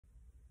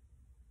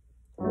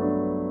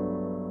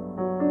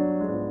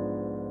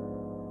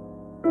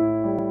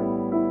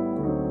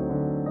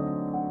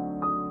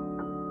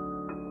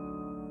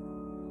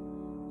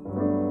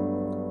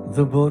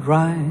the boat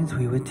rides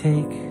we would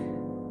take,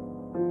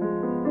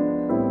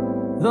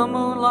 the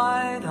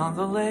moonlight on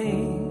the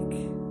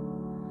lake,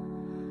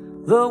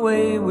 the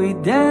way we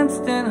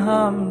danced and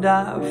hummed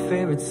our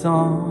favorite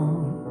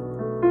song,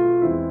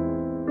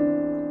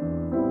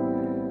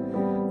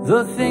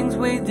 the things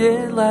we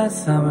did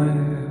last summer,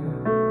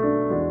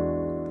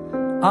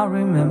 I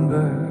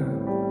remember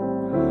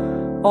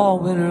all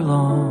winter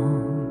long.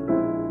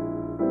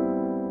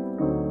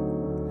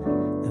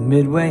 The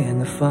midway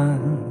and the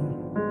fun,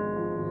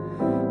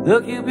 the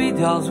Cupid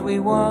dolls we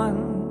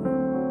won,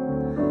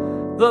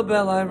 the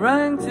bell I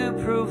rang to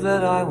prove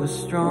that I was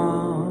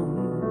strong,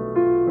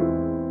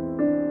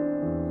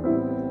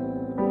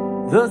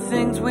 the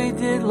things we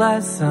did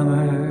last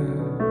summer,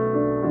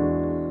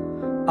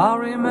 I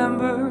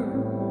remember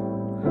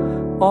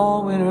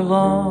all winter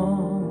long.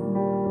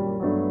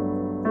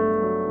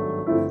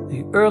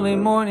 The early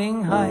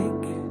morning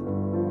hike,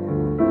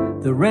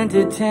 the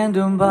rented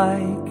tandem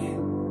bike,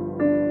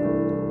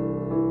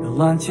 the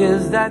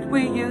lunches that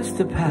we used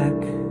to pack.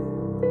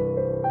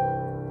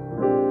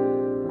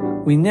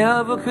 We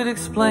never could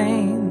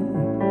explain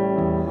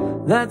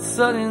that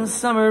sudden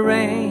summer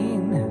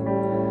rain,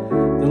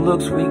 the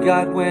looks we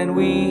got when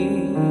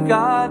we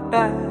got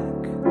back.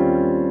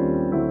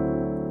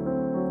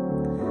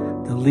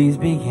 The leaves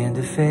began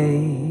to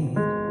fade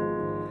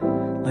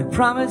like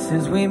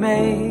promises we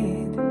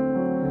made.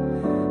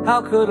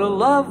 How could a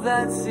love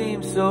that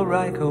seemed so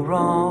right go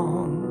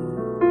wrong?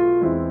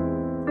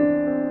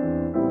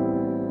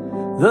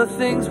 The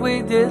things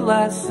we did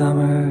last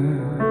summer,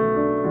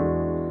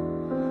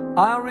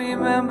 I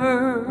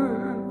remember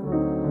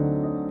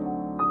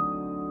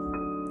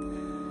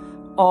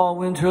all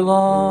winter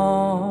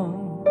long.